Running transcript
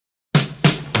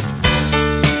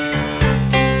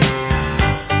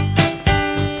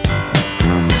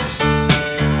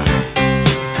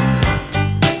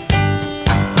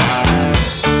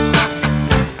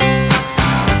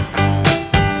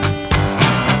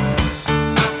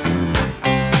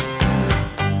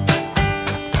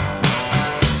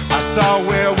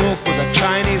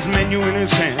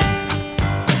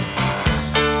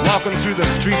walking through the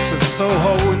streets of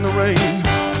Soho in the rain.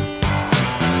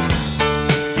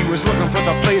 He was looking for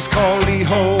the place called Lee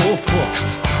Ho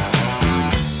Fooks.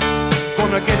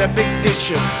 Gonna get a big dish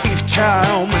of beef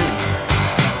chow mein.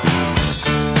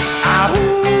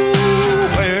 Ahoo,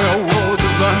 werewolves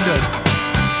of London.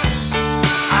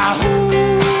 Ahoo,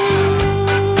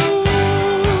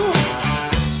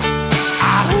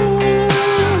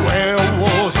 ahoo,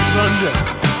 werewolves of London.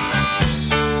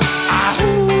 Ahoo.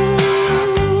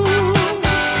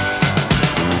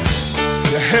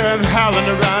 You hear him howling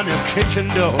around your kitchen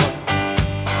door.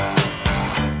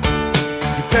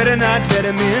 You better not let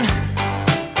him in.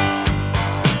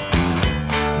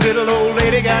 Little old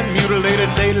lady got mutilated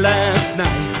late last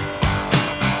night.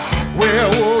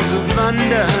 Werewolves of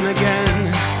London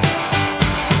again.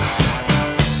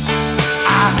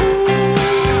 Ahoo,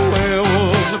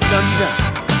 werewolves of London.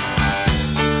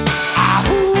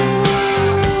 Ahoo,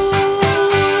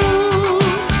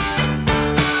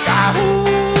 ahoo,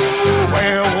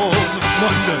 werewolves of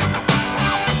London.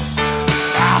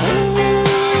 Ahoo.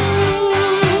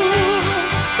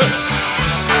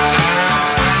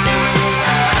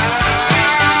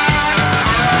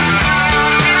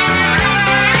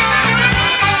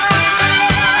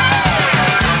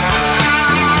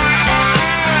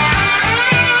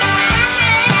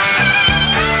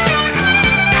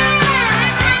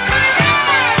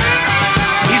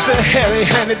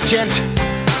 Hairy-handed gent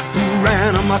who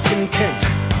ran amok in Kent.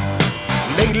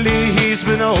 Lately he's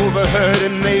been overheard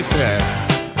in Mayfair.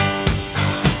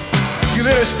 You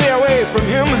better stay away from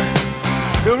him.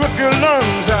 He'll rip your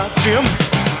lungs out, Jim.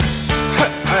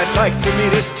 I'd like to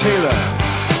meet his tailor.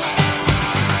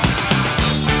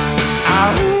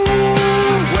 Ahoo,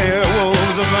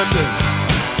 werewolves of London.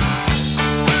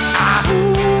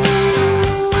 Ahoo.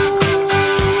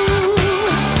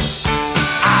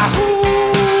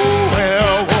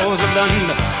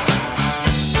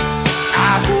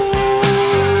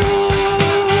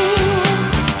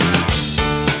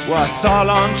 Well, I saw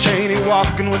Lon Chaney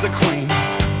walking with the Queen,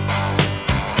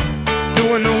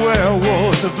 doing the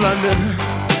Werewolves of London.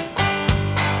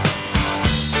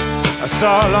 I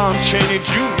saw Lon Chaney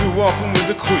Jr. walking with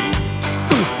the Queen,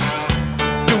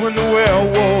 doing the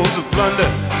Werewolves of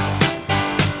London.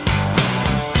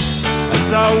 I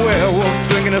saw a werewolf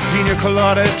drinking a pina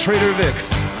colada at Trader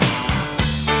Vic's.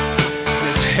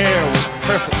 His hair was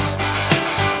perfect.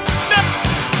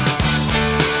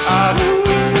 Ahoo.